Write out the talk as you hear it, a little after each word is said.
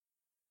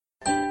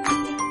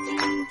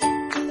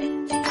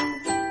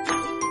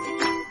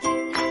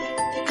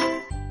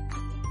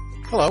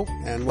Hello,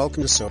 and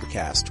welcome to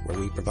Sobercast, where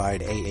we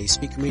provide AA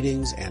speaker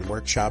meetings and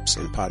workshops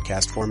in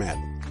podcast format.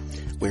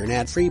 We're an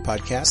ad-free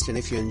podcast, and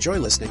if you enjoy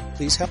listening,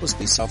 please help us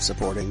be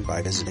self-supporting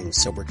by visiting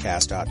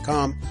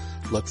Sobercast.com,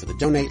 look for the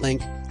donate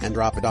link, and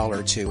drop $1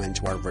 or $2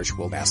 into our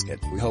virtual basket.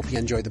 We hope you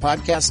enjoy the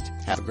podcast.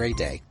 Have a great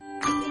day.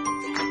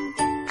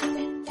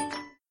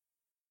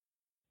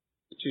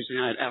 Tuesday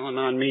night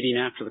Al-Anon meeting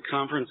after the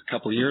conference a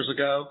couple of years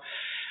ago,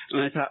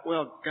 and I thought,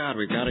 well, God,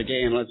 we've got a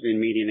gay and lesbian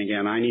meeting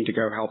again. I need to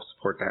go help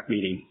support that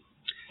meeting.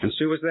 And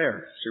Sue was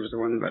there. She was the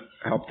one that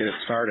helped get it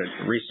started,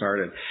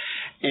 restarted.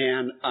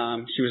 And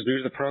she was new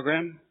to the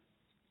program.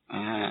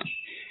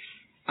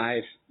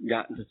 I've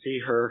gotten to see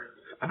her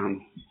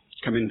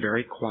come in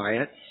very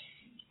quiet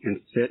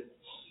and sit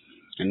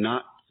and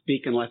not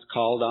speak unless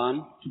called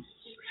on.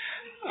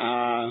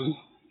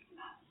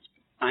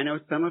 I know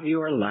some of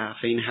you are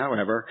laughing.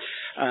 However,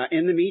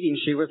 in the meeting,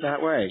 she was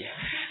that way.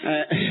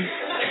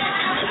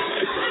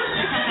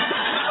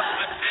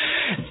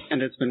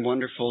 And it's been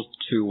wonderful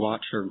to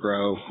watch her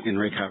grow in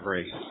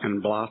recovery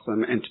and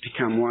blossom and to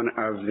become one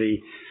of the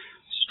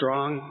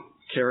strong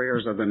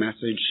carriers of the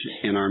message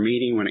in our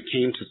meeting. When it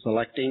came to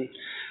selecting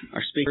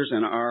our speakers,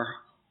 and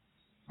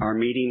our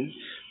meeting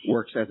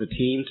works as a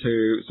team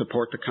to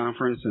support the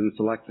conference and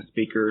select the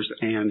speakers,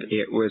 and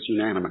it was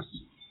unanimous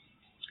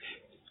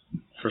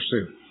for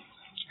Sue.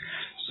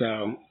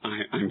 So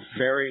I'm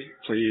very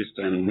pleased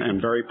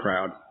and very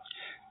proud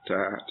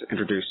to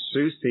introduce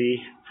Sue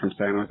C. from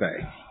San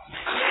Jose.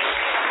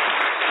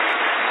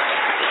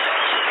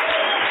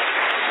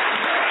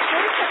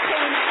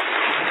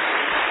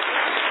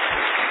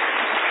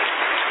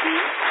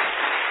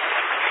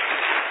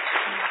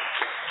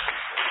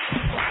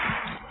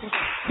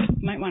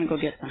 Might want to go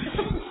get some.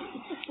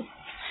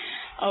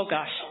 Oh,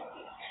 gosh.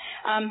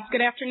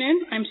 Good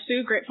afternoon. I'm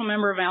Sue, grateful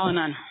member of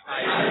Al-Anon.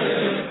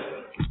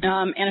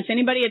 And if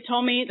anybody had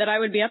told me that I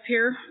would be up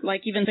here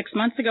like even 6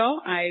 months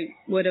ago, I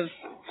would have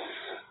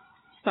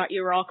thought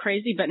you were all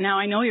crazy, but now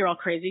I know you're all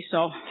crazy,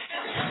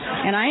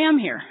 and I am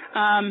here.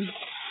 And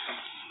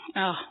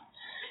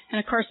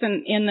of course,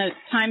 in the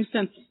time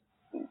since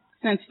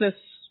this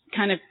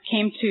kind of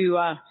came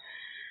to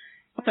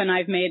and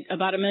I've made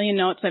about 1 million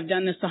notes. I've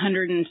done this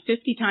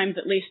 150 times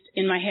at least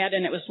in my head,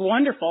 and it was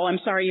wonderful. I'm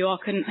sorry you all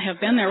couldn't have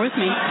been there with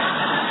me,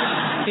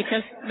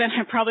 because then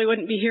I probably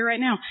wouldn't be here right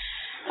now.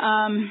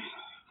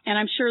 And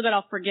I'm sure that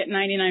I'll forget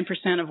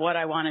 99% of what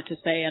I wanted to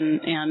say,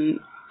 and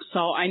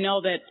so I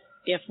know that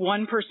if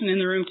one person in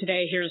the room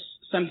today hears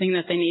something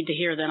that they need to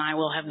hear, then I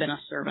will have been of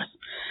service.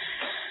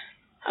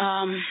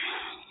 And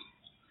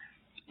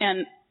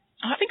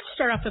I think I'll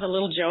start off with a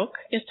little joke.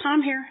 Is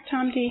Tom here?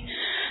 Tom D?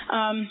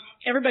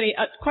 Everybody,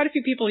 quite a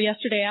few people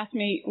yesterday asked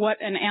me what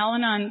an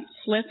Al-Anon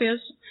slip is,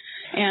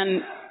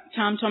 and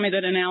Tom told me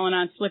that an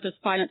Al-Anon slip is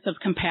 5 minutes of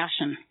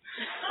compassion.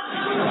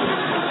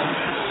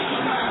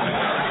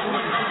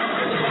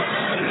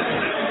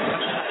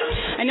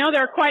 I know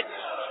there are quite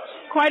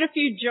a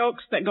few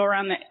jokes that go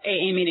around the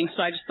AA meeting,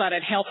 so I just thought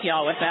I'd help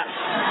y'all with that.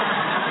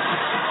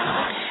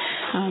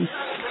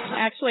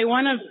 Actually,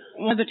 one of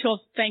the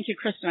tools, thank you,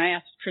 Kristen. I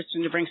asked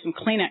Kristen to bring some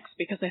Kleenex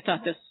because I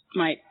thought this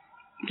might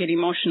get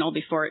emotional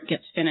before it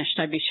gets finished.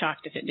 I'd be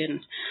shocked if it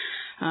didn't.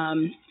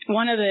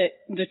 One of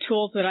the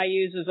tools that I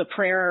use is a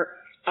prayer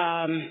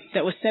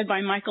that was said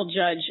by Michael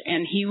Judge,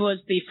 and he was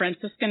the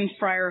Franciscan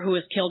friar who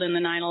was killed in the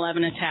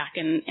 9/11 attack,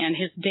 and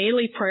his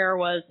daily prayer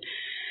was,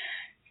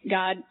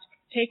 God,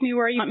 take me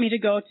where you want me to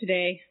go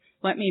today.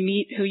 Let me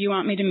meet who you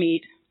want me to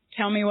meet.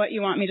 Tell me what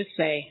you want me to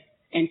say,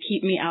 and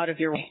keep me out of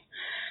your way.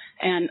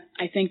 And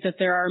I think that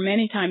there are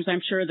many times,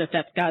 I'm sure, that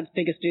that's God's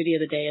biggest duty of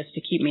the day, is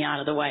to keep me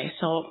out of the way.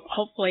 So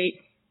hopefully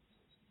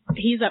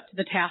he's up to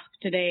the task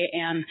today,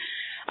 and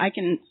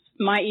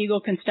my ego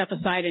can step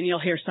aside and you'll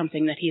hear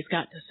something that he's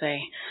got to say.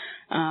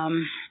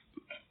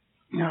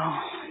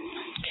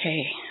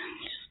 Okay,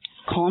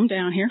 just calm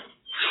down here.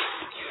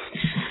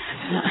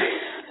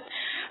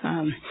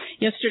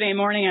 Yesterday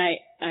morning,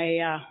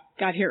 I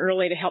got here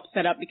early to help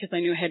set up because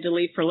I knew I had to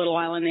leave for a little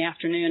while in the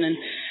afternoon, and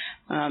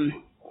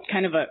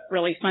kind of a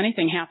really funny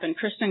thing happened.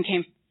 Kristen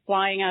came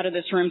flying out of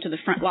this room to the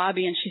front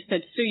lobby, and she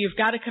said, Sue, you've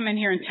got to come in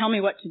here and tell me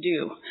what to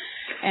do.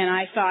 And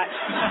I thought,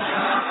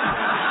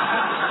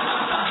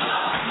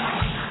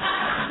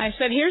 I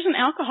said, here's an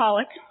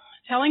alcoholic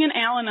telling an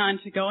Al-Anon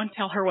to go and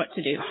tell her what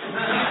to do.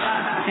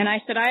 And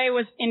I said, I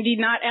was indeed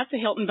not at the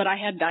Hilton, but I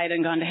had died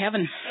and gone to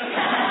heaven.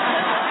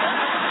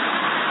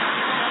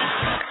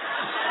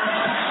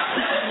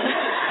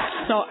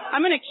 So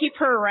I'm going to keep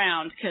her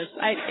around because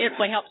it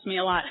really helps me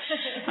a lot.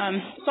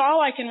 So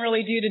all I can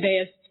really do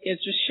today is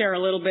just share a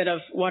little bit of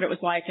what it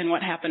was like and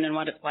what happened and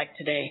what it's like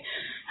today.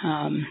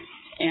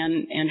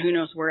 And who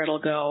knows where it'll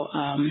go.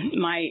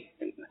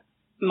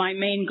 My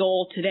main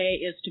goal today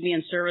is to be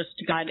in service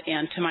to God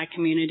and to my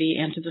community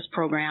and to this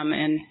program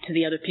and to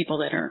the other people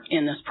that are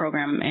in this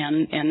program.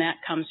 And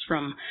that comes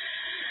from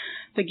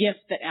the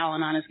gift that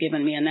Al-Anon has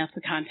given me, and that's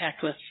the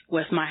contact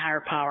with my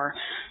higher power.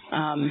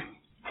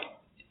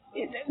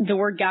 The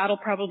word God will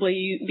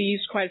probably be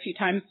used quite a few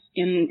times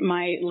in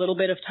my little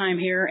bit of time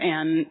here,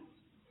 and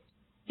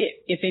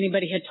if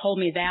anybody had told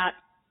me that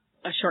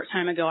a short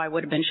time ago, I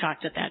would have been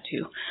shocked at that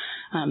too.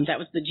 That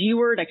was the G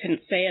word. I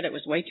couldn't say it. It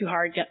was way too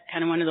hard. Got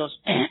kind of one of those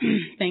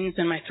things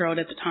in my throat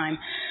at the time.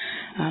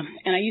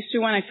 And I used to,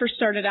 when I first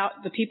started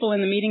out, the people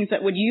in the meetings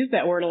that would use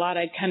that word a lot,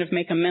 I'd kind of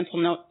make a mental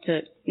note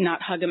to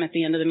not hug them at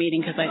the end of the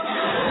meeting because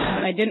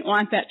I didn't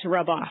want that to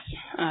rub off.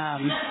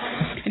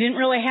 I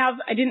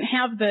didn't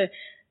have the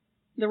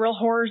real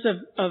horrors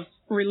of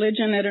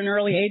religion at an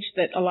early age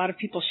that a lot of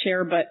people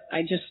share, but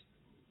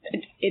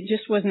it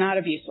just was not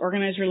of use.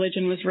 Organized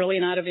religion was really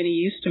not of any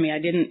use to me.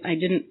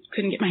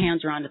 Couldn't get my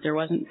hands around it. There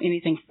wasn't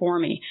anything for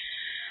me.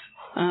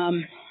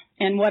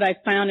 And what I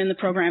found in the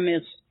program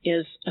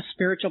is a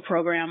spiritual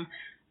program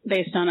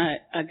based on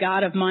a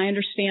God of my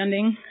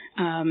understanding.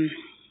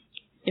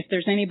 If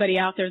there's anybody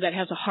out there that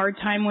has a hard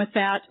time with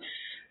that,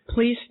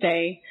 please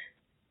stay.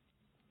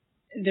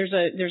 There's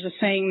a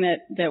saying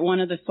that one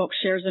of the folks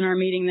shares in our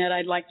meeting that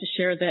I'd like to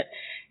share, that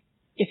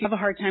if you have a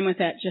hard time with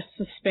that, just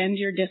suspend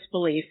your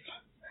disbelief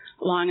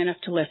long enough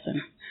to listen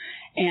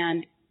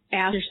and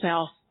ask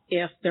yourself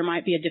if there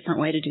might be a different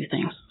way to do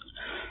things.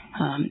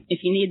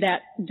 If you need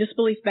that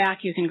disbelief back,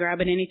 you can grab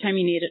it anytime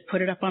you need it,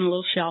 put it up on a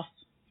little shelf,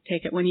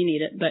 take it when you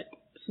need it, but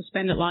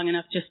suspend it long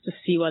enough just to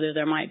see whether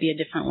there might be a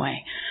different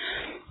way.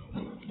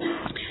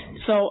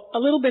 So a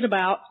little bit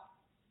about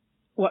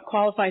what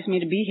qualifies me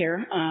to be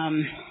here.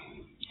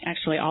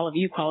 Actually, all of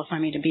you qualify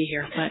me to be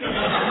here, but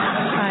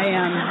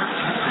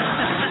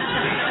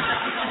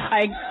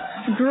I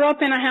grew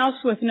up in a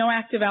house with no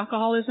active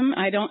alcoholism.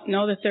 I don't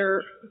know that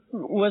there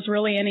was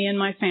really any in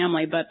my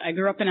family, but I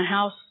grew up in a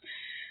house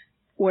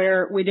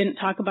where we didn't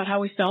talk about how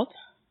we felt.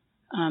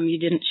 You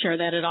didn't share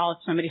that at all. If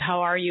somebody,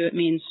 how are you? It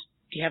means,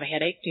 do you have a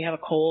headache? Do you have a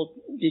cold?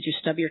 Did you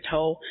stub your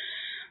toe?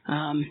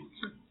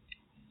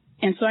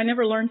 And so I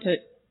never learned to,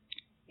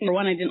 number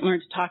one, I didn't learn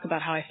to talk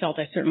about how I felt.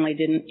 I certainly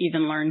didn't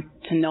even learn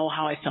to know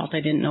how I felt.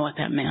 I didn't know what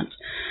that meant.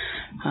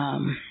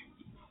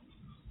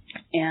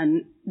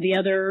 And the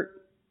other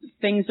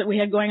things that we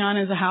had going on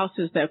as a house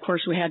is that, of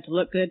course, we had to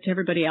look good to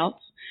everybody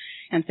else,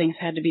 and things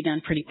had to be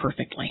done pretty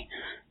perfectly.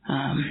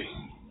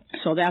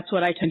 So that's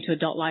what I took into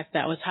adult life.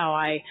 That was how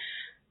I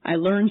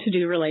learned to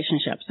do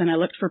relationships, and I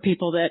looked for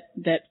people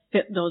that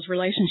fit those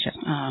relationships.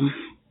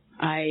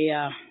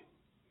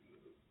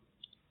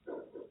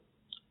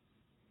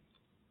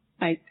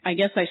 I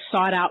guess I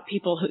sought out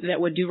people that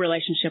would do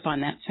relationship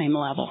on that same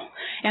level,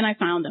 and I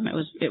found them.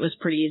 It was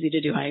pretty easy to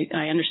do.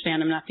 I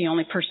understand I'm not the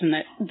only person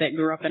that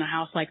grew up in a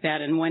house like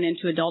that and went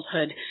into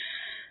adulthood,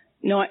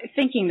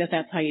 thinking that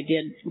that's how you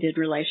did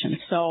relations.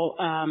 So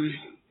I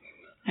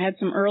had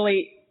some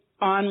early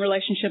on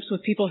relationships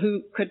with people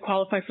who could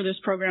qualify for this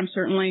program.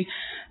 Certainly,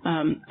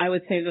 I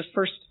would say the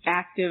first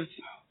active,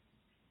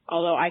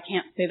 although I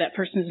can't say that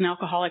person is an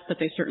alcoholic, but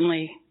they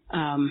certainly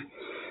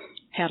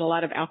had a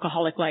lot of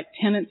alcoholic-like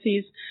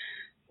tendencies,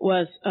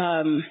 was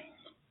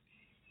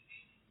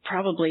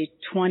probably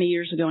 20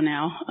 years ago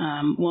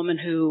now, woman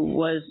who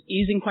was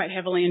using quite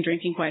heavily and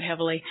drinking quite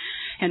heavily.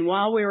 And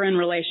while we were in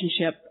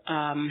relationship,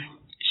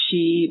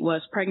 she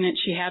was pregnant,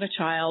 she had a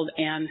child,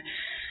 and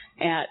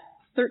at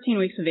 13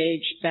 weeks of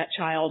age, that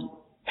child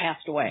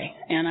passed away.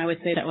 And I would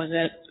say that was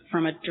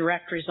from a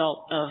direct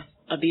result of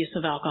abuse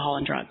of alcohol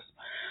and drugs.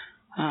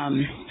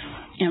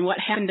 And what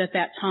happened at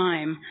that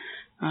time,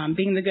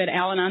 being the good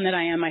Al-Anon that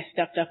I am, I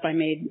stepped up, I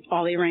made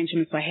all the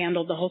arrangements, I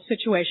handled the whole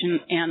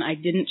situation, and I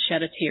didn't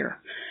shed a tear.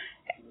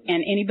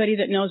 And anybody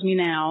that knows me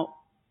now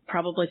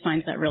probably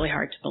finds that really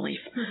hard to believe.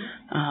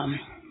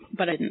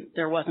 But I didn't.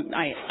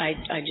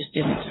 I just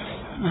didn't.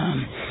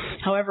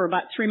 However,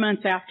 about 3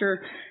 months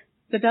after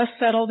the dust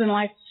settled and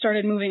life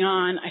started moving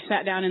on, I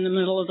sat down in the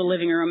middle of the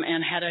living room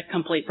and had a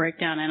complete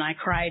breakdown, and I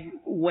cried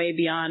way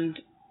beyond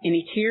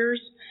any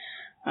tears.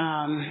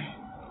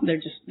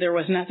 There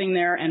was nothing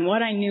there. And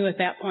what I knew at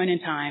that point in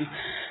time,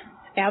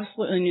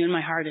 absolutely knew in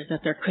my heart, is that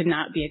there could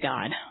not be a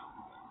God,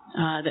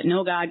 that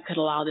no God could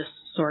allow this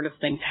sort of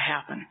thing to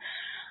happen.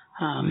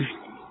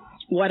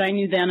 What I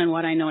knew then and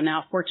what I know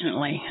now,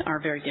 fortunately, are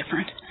very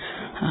different.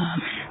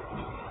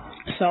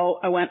 So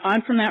I went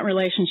on from that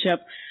relationship,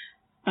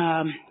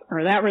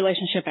 or that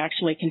relationship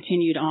actually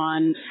continued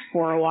on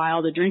for a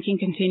while. The drinking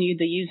continued,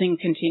 the using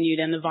continued,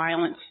 and the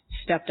violence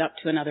stepped up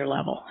to another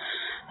level.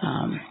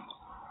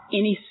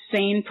 Any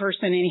sane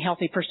person, any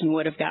healthy person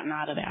would have gotten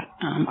out of that.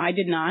 I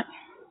did not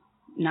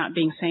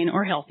being sane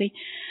or healthy.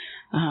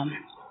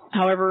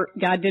 However,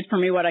 God did for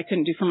me what I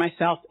couldn't do for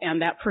myself,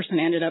 and that person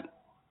ended up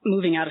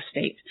moving out of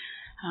state,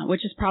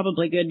 which is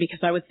probably good because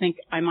I would think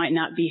I might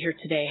not be here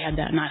today had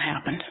that not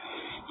happened.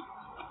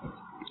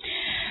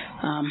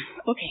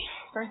 Okay,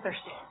 very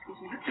thirsty.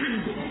 Excuse me.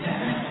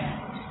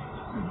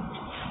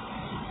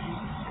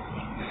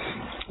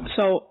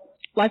 So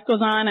life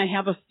goes on. I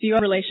have a few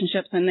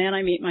relationships, and then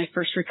I meet my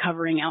first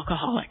recovering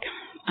alcoholic.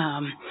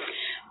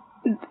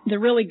 The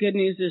really good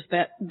news is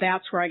that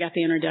that's where I got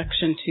the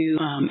introduction to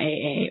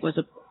AA. It was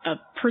a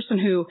person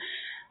who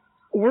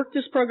worked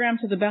this program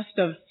to the best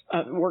of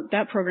worked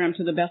that program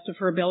to the best of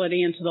her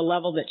ability and to the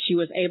level that she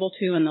was able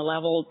to and the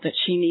level that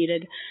she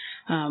needed.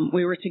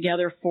 We were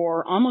together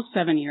for almost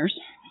 7 years.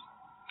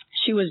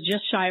 She was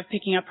just shy of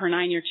picking up her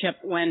 9-year chip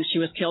when she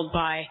was killed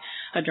by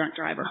a drunk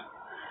driver.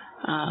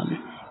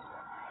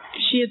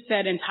 She had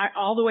said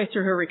all the way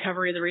through her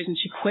recovery, the reason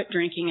she quit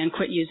drinking and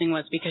quit using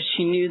was because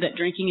she knew that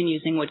drinking and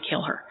using would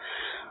kill her.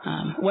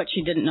 What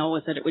she didn't know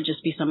was that it would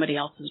just be somebody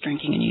else's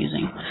drinking and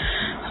using.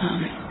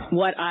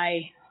 What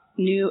I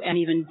knew at an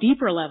even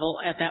deeper level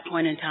at that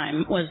point in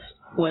time was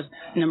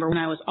number one,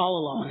 I was all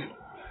alone,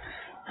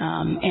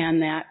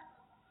 and that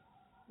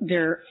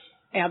there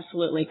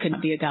absolutely could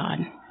be a God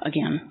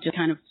again. Just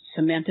kind of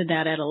cemented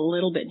that at a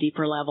little bit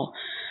deeper level.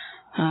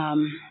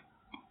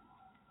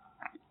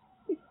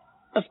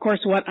 Of course,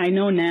 what I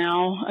know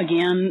now,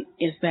 again,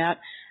 is that,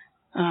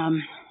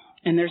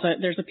 and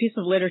there's a piece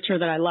of literature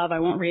that I love. I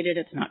won't read it.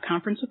 It's not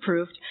conference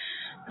approved.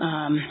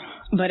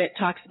 But it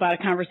talks about a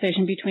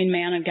conversation between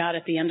man and God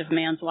at the end of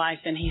man's life.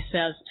 And he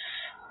says,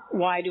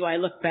 why do I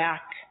look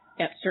back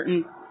at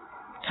certain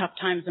tough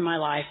times in my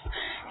life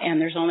and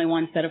there's only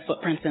one set of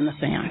footprints in the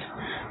sand?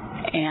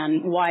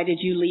 And why did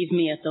you leave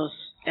me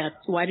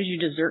why did you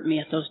desert me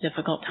at those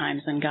difficult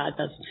times? And God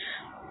says,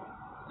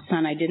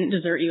 son, I didn't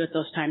desert you at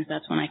those times.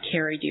 That's when I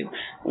carried you.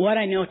 What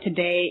I know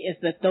today is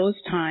that those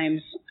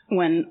times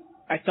when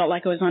I felt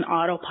like I was on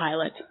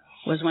autopilot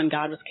was when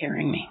God was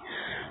carrying me.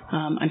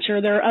 I'm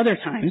sure there are other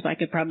times. I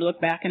could probably look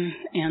back and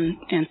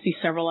see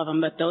several of them,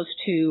 but those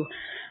two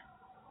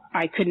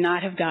I could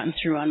not have gotten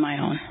through on my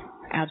own.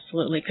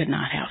 Absolutely could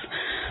not have.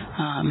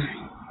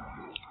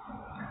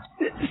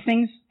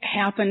 Things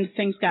happened.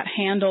 Things got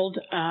handled.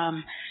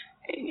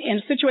 In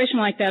a situation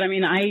like that, I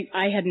mean,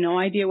 I had no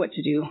idea what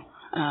to do.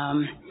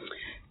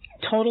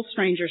 Total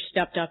strangers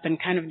stepped up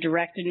and kind of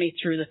directed me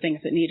through the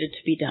things that needed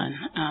to be done.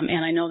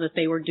 And I know that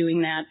they were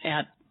doing that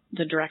at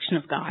the direction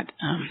of God.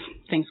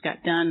 Things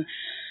got done.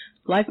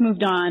 Life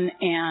moved on,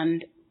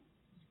 and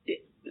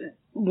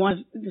one of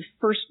the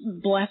first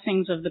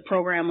blessings of the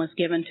program was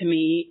given to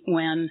me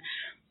when,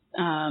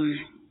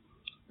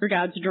 for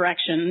God's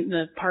direction,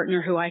 the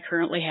partner who I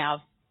currently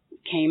have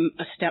came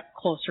a step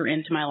closer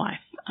into my life.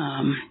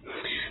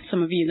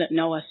 Some of you that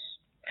know us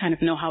kind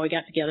of know how we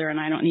got together, and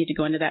I don't need to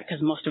go into that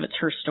because most of it's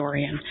her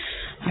story, and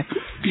I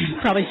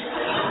probably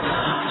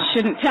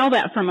shouldn't tell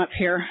that from up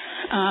here.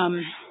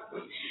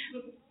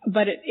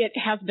 But it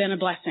has been a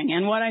blessing.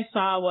 And what I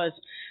saw was,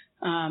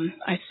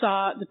 I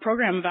saw the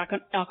program of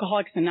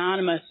Alcoholics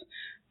Anonymous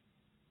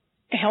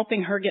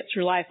helping her get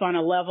through life on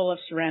a level of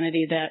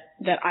serenity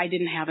that I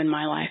didn't have in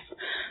my life.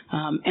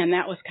 And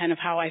that was kind of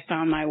how I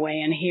found my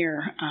way in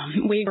here.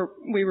 We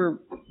were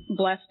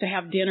blessed to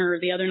have dinner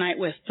the other night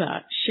with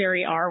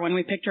Sherry R. when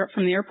we picked her up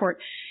from the airport,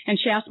 and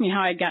she asked me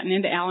how I'd gotten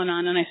into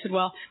Al-Anon, and I said,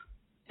 well,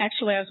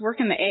 actually, I was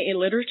working the AA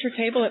literature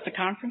table at the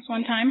conference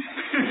one time.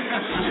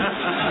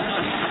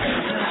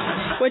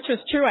 Which was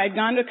true. I'd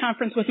gone to a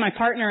conference with my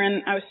partner,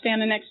 and I was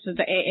standing next to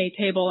the AA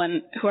table,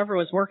 and whoever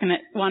was working it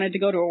wanted to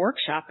go to a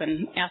workshop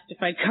and asked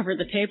if I'd cover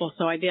the table,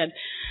 so I did.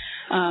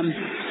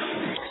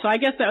 So I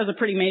guess that was a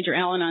pretty major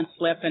Al-Anon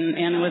slip,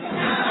 and was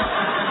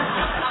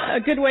a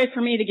good way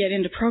for me to get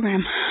into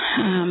program.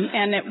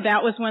 And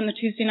that was when the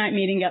Tuesday night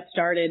meeting got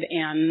started,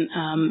 and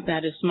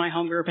that is my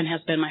home group and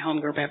has been my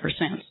home group ever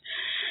since.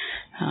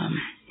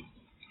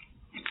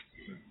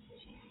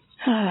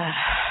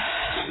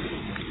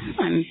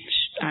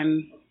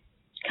 I'm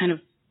kind of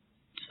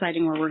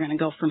deciding where we're going to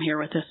go from here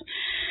with this.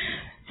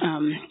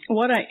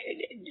 What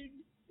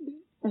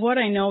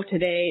I know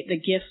today, the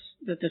gifts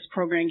that this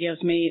program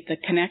gives me, the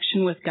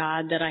connection with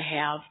God that I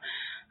have,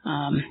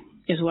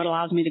 is what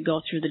allows me to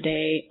go through the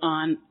day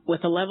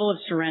with a level of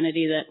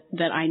serenity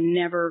that I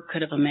never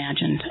could have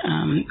imagined.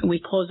 We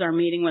close our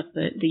meeting with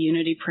the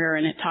unity prayer,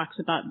 and it talks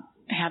about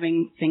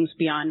having things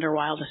beyond our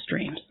wildest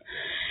dreams.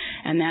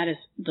 And that is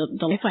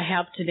the life I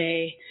have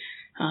today.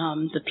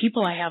 The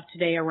people I have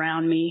today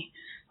around me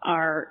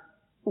are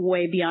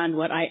way beyond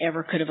what I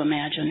ever could have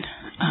imagined.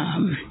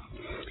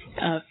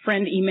 A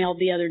friend emailed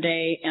the other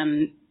day,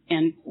 and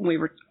we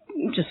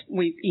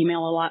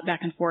email a lot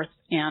back and forth,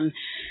 and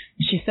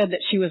she said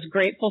that she was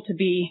grateful to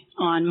be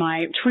on my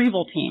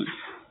retrieval team.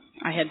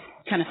 I had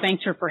kind of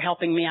thanked her for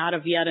helping me out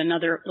of yet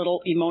another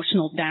little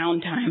emotional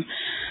downtime.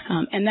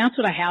 And that's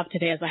what I have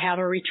today, is I have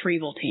a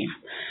retrieval team.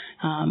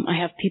 I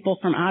have people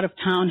from out of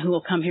town who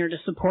will come here to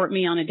support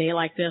me on a day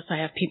like this. I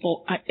have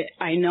people,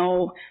 I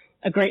know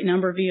a great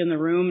number of you in the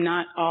room,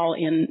 not all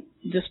in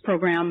this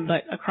program,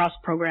 but across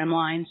program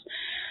lines.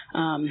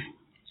 I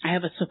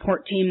have a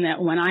support team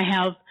that when I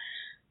have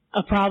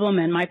a problem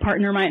and my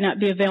partner might not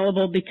be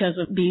available because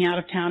of being out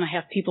of town, I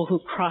have people who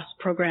cross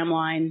program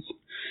lines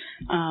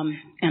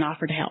and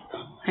offer to help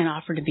and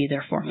offer to be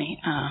there for me.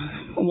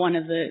 One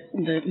of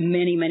the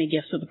many, many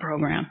gifts of the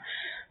program.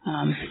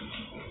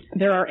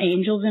 There are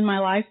angels in my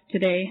life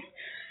today,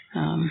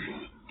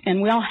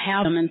 and we all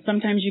have them. And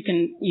sometimes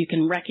you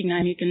can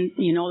recognize,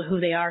 you know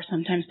who they are.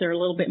 Sometimes they're a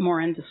little bit more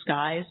in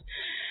disguise,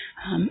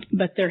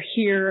 but they're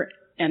here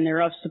and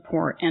they're of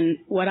support. And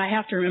what I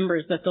have to remember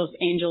is that those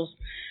angels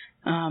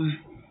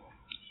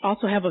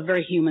also have a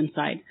very human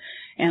side.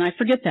 And I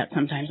forget that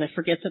sometimes. I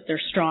forget that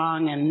they're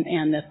strong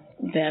and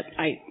that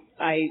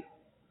I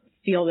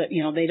feel that,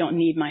 they don't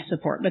need my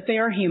support. But they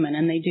are human,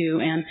 and they do.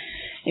 And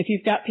if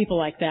you've got people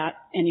like that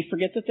and you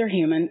forget that they're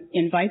human,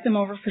 invite them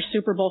over for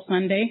Super Bowl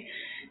Sunday.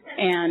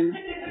 And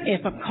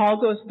if a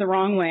call goes the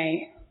wrong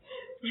way,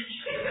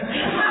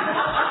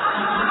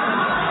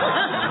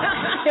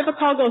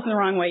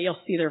 you'll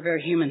see their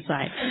very human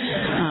side.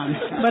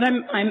 But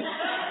I'm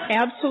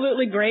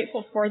absolutely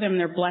grateful for them.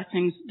 They're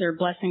blessings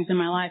in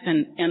my life,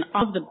 and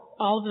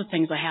all of the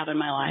things I have in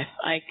my life,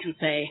 I can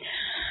say,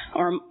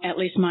 or at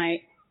least my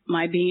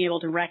being able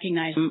to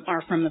recognize them,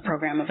 are from the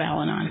program of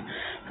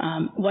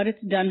Al-Anon. What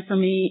it's done for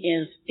me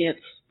is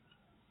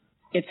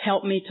it's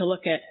helped me to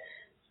look at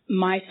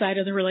my side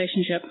of the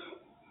relationship,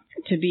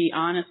 to be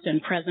honest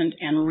and present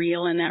and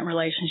real in that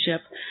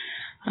relationship.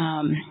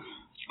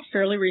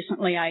 Fairly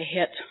recently, I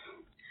hit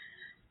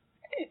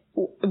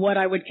what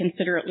I would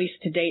consider, at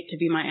least to date, to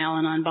be my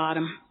Al-Anon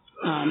bottom.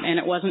 And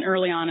it wasn't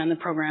early on in the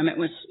program. It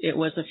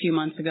was a few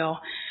months ago.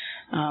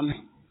 I'm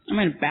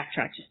going to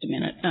backtrack just a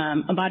minute.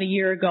 About a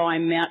year ago, I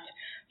met,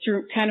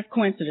 through kind of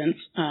coincidence,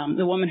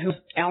 the woman who was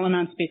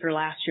Al-Anon speaker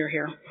last year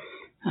here.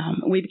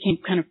 We became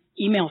kind of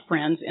email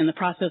friends in the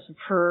process of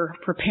her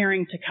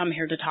preparing to come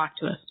here to talk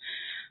to us.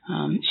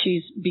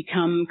 She's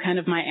become kind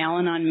of my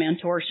Al-Anon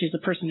mentor. She's the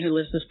person who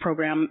lives this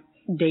program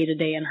day to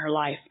day in her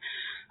life.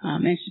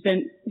 And she's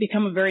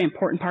become a very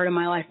important part of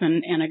my life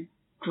and a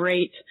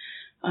great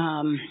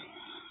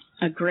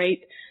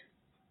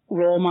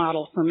role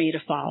model for me to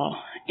follow.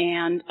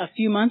 And a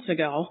few months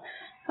ago,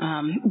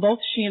 both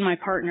she and my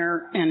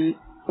partner, and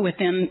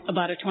within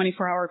about a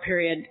 24-hour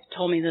period,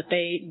 told me that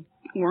they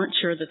weren't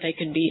sure that they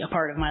could be a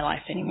part of my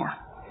life anymore.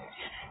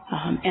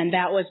 And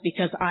that was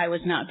because I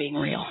was not being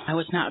real. I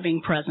was not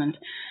being present.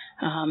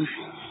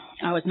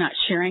 I was not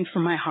sharing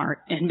from my heart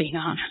and being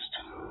honest.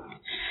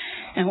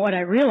 And what I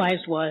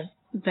realized was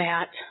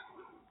that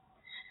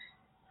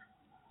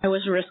I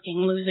was risking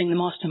losing the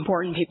most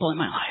important people in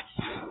my life.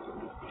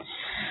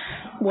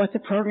 What the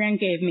program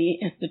gave me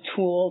is the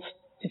tools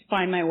to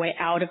find my way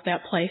out of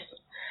that place.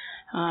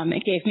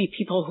 It gave me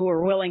people who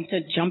were willing to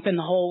jump in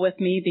the hole with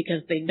me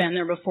because they'd been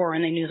there before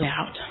and they knew the way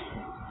out.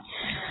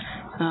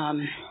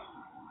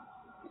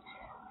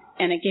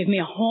 And it gave me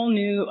a whole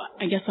new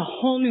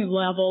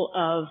level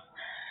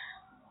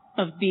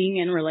of being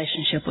in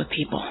relationship with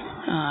people.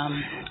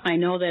 I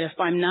know that if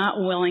I'm not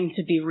willing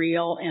to be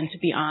real and to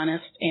be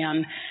honest,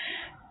 and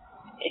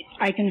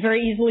I can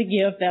very easily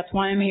give. That's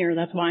why I'm here.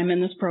 That's why I'm in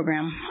this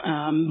program.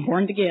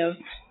 Born to give.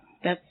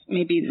 That's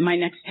maybe my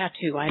next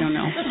tattoo. I don't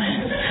know.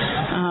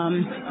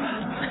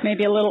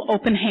 Maybe a little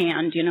open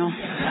hand,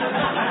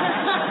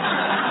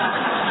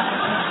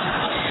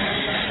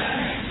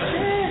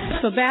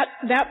 So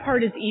that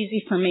part is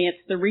easy for me.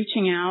 It's the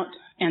reaching out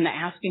and the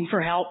asking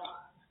for help,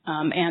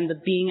 and the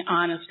being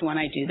honest when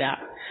I do that.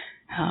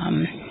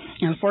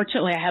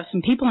 Unfortunately, I have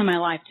some people in my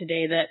life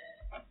today that,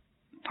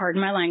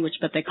 pardon my language,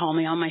 but they call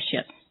me on my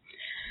shit.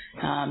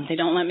 They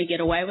don't let me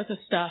get away with the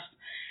stuff,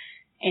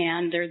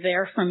 and they're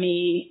there for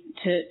me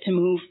to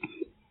move,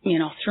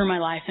 through my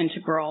life and to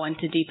grow and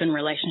to deepen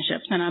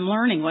relationships. And I'm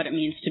learning what it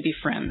means to be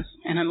friends,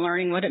 and I'm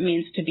learning what it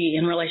means to be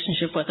in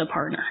relationship with a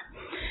partner.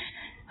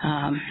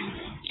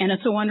 And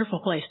it's a wonderful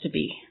place to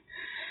be.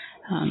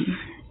 And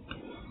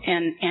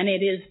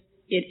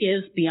it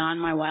is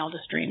beyond my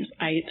wildest dreams.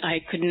 I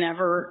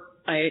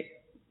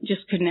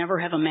just could never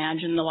have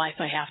imagined the life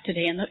I have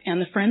today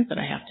and the friends that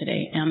I have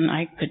today. And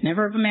I could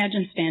never have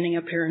imagined standing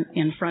up here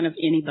in front of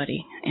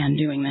anybody and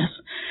doing this.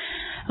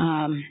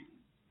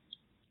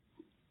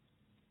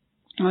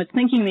 I was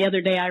thinking the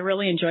other day, I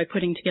really enjoy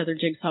putting together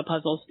jigsaw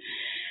puzzles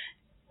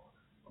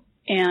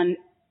and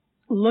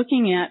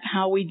looking at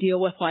how we deal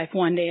with life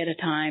one day at a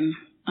time.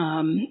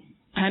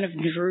 Kind of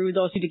drew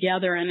those two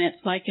together, and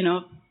it's like,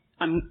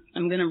 I'm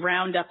going to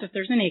round up. If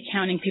there's any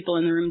accounting people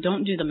in the room,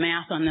 don't do the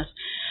math on this.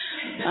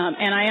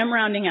 And I am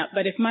rounding up.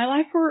 But if my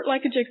life were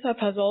like a jigsaw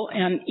puzzle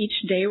and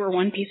each day were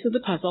one piece of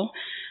the puzzle,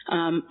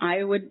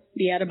 I would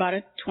be at about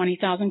a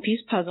 20,000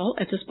 piece puzzle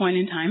at this point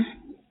in time.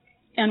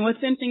 And what's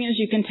interesting is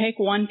you can take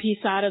one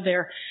piece out of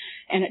there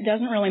and it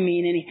doesn't really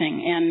mean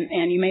anything.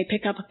 And you may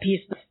pick up a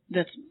piece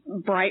that's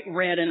bright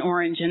red and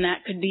orange, and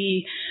that could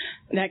be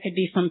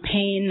from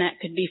pain, that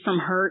could be from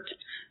hurt.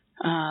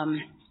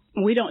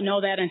 We don't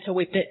know that until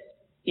we fit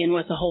in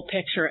with the whole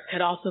picture. It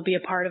could also be a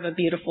part of a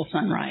beautiful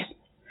sunrise.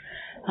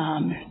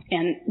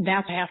 And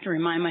that's what I have to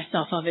remind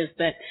myself of, is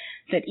that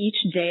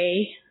each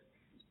day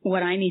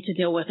what I need to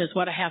deal with is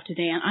what I have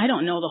today, and I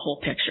don't know the whole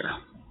picture.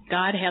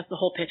 God has the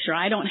whole picture.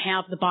 I don't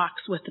have the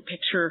box with the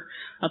picture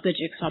of the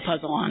jigsaw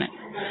puzzle on it.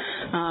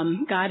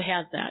 God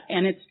has that,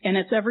 and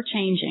it's ever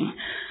changing.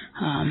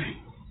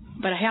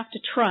 But I have to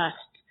trust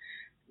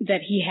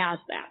that He has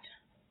that,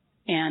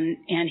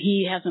 and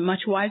He has a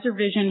much wiser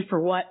vision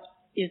for what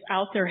is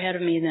out there ahead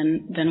of me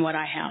than what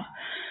I have.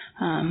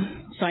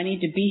 So I need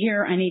to be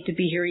here. I need to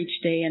be here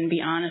each day and be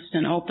honest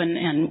and open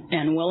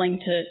and willing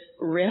to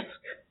risk,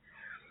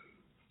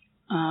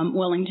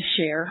 willing to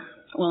share,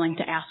 willing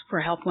to ask for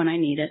help when I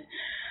need it.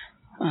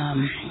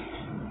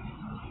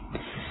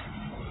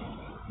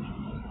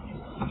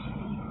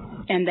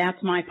 And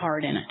that's my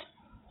part in it.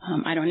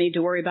 I don't need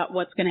to worry about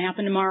what's going to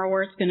happen tomorrow,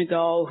 where it's going to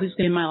go, who's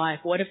in my life,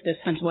 what if this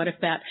happens, what if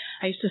that.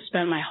 I used to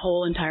spend my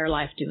whole entire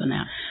life doing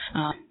that.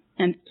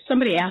 And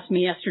somebody asked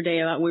me yesterday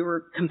about, we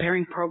were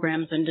comparing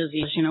programs and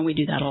disease. You know, we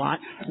do that a lot.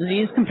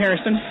 Disease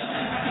comparison.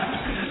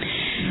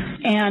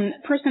 And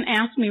a person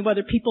asked me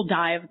whether people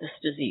die of this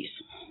disease.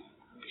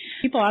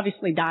 People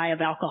obviously die of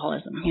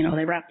alcoholism. You know,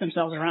 they wrap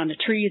themselves around a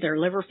tree, their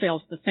liver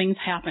fails, the things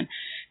happen.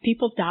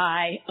 People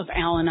die of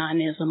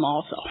Al-Anonism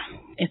also.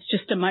 It's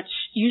just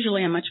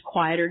usually a much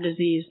quieter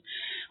disease.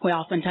 We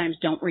oftentimes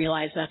don't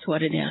realize that's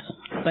what it is,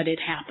 but it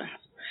happens.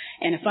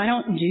 And if I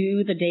don't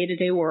do the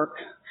day-to-day work,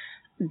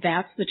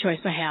 that's the choice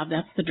I have.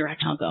 That's the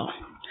direction I'll go.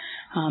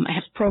 I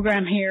have a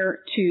program here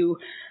to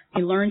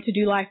learn to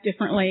do life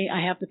differently.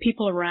 I have the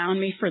people around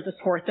me for the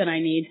support that I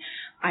need.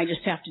 I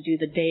just have to do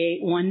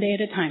one day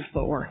at a time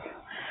footwork.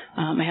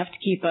 I have to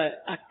keep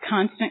a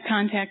constant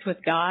contact with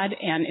God,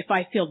 and if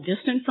I feel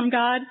distant from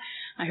God,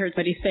 I heard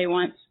somebody say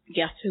once,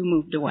 guess who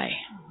moved away?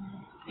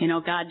 You know,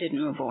 God didn't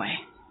move away.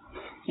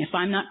 If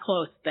I'm not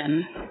close,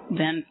 then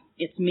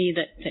it's me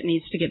that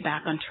needs to get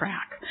back on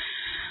track.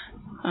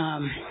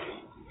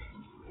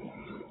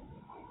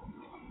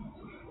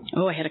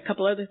 I had a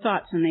couple other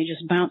thoughts, and they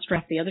just bounced right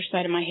off the other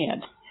side of my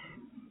head.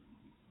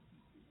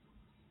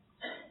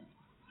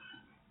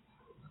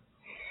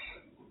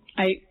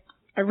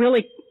 I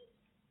really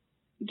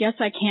guess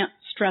I can't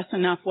stress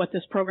enough what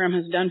this program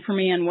has done for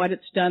me, and what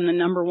it's done. The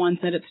number one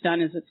that it's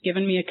done is it's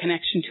given me a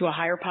connection to a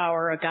higher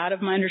power, a God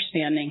of my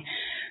understanding,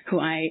 who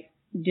I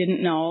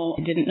didn't know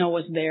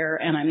was there,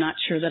 and I'm not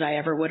sure that I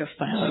ever would have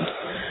found.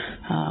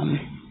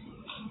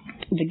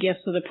 The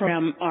gifts of the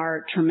program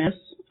are tremendous.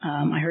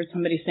 I heard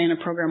somebody say in a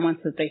program once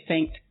that they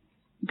thanked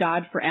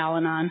God for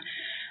Al-Anon,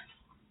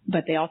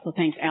 but they also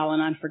thanked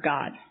Al-Anon for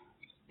God,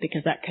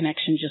 because that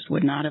connection just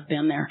would not have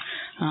been there.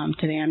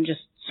 Today I'm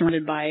just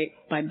surrounded by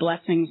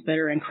blessings that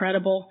are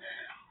incredible,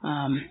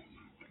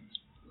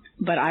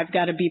 but I've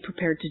got to be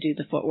prepared to do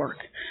the footwork.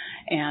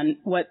 And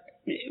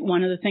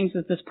one of the things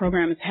that this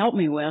program has helped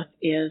me with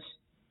is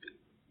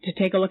to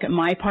take a look at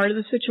my part of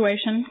the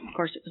situation. Of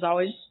course, it was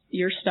always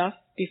your stuff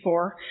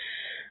before.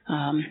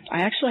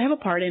 I actually have a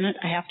part in it,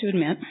 I have to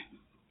admit.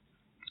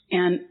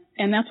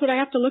 And that's what I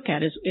have to look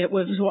at, is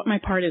what my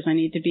part is. I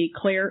need to be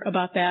clear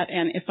about that,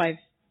 and if I've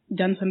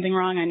done something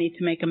wrong, I need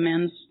to make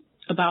amends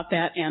about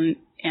that. And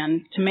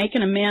to make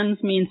an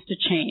amends means to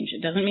change.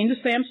 It doesn't mean to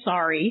say I'm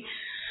sorry.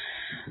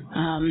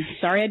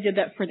 Sorry I did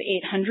that for the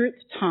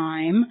 800th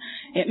time.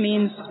 It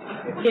means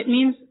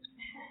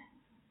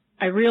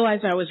I realize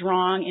I was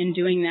wrong in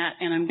doing that,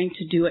 and I'm going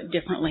to do it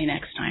differently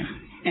next time.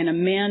 And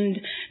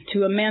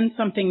to amend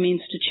something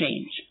means to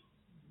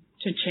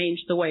change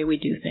the way we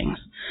do things.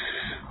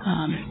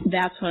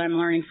 That's what I'm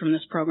learning from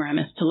this program,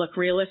 is to look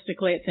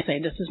realistically at things, say,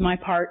 this is my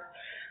part,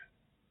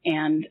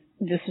 and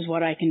this is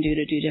what I can do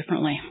to do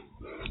differently.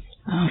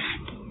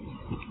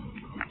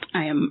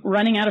 I am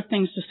running out of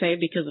things to say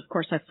because, of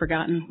course, I've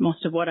forgotten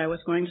most of what I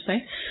was going to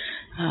say.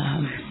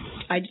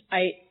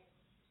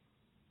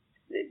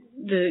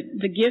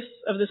 The gifts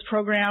of this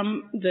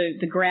program,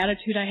 the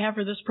gratitude I have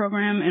for this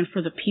program and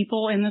for the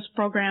people in this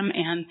program,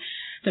 and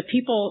the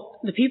people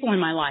in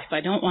my life. I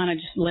don't want to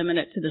just limit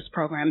it to this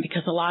program,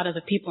 because a lot of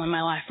the people in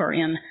my life are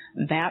in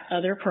that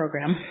other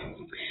program.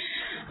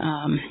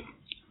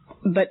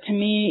 But to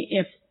me,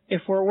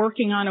 if we're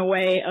working on a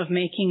way of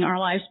making our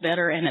lives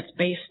better, and it's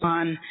based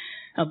on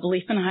a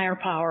belief in a higher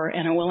power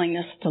and a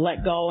willingness to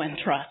let go and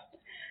trust,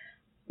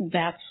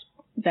 that's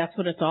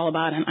what it's all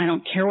about. And I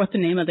don't care what the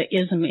name of the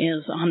ism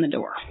is on the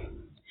door.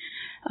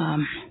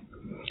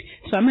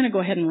 So I'm going to go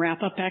ahead and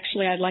wrap up.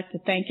 Actually, I'd like to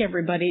thank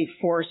everybody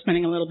for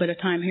spending a little bit of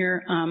time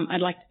here.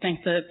 I'd like to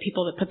thank the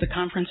people that put the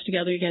conference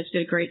together. You guys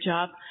did a great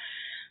job.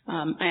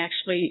 I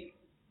actually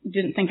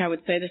didn't think I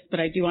would say this, but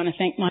I do want to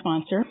thank my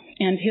sponsor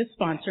and his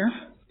sponsor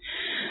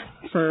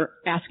for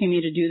asking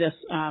me to do this.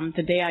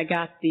 The day I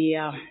got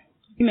the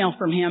email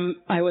from him,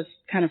 I was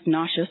kind of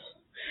nauseous.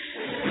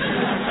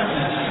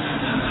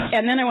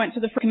 And then I went to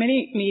the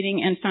committee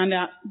meeting and found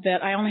out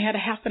that I only had a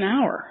half an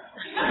hour.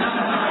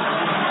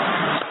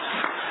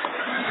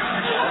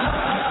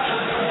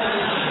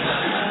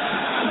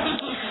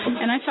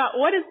 And I thought,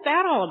 what is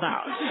that all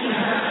about?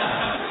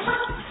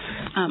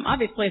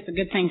 Obviously, it's a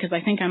good thing, because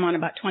I think I'm on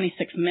about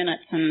 26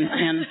 minutes,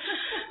 and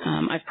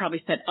I've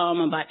probably said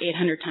about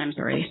 800 times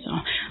already. So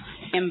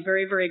I'm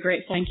very, very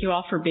grateful. Thank you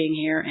all for being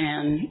here,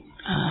 and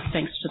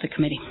thanks to the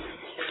committee.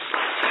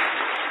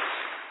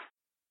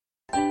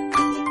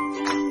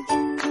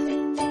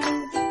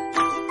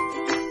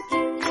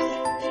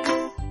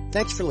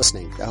 Thanks for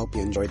listening. I hope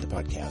you enjoyed the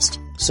podcast.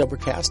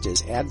 Sobercast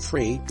is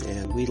ad-free,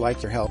 and we'd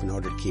like your help in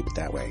order to keep it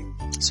that way.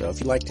 So if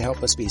you'd like to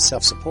help us be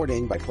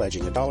self-supporting by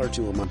pledging $1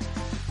 to a month,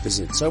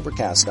 visit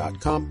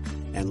Sobercast.com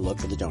and look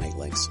for the donate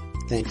links.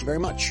 Thank you very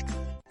much.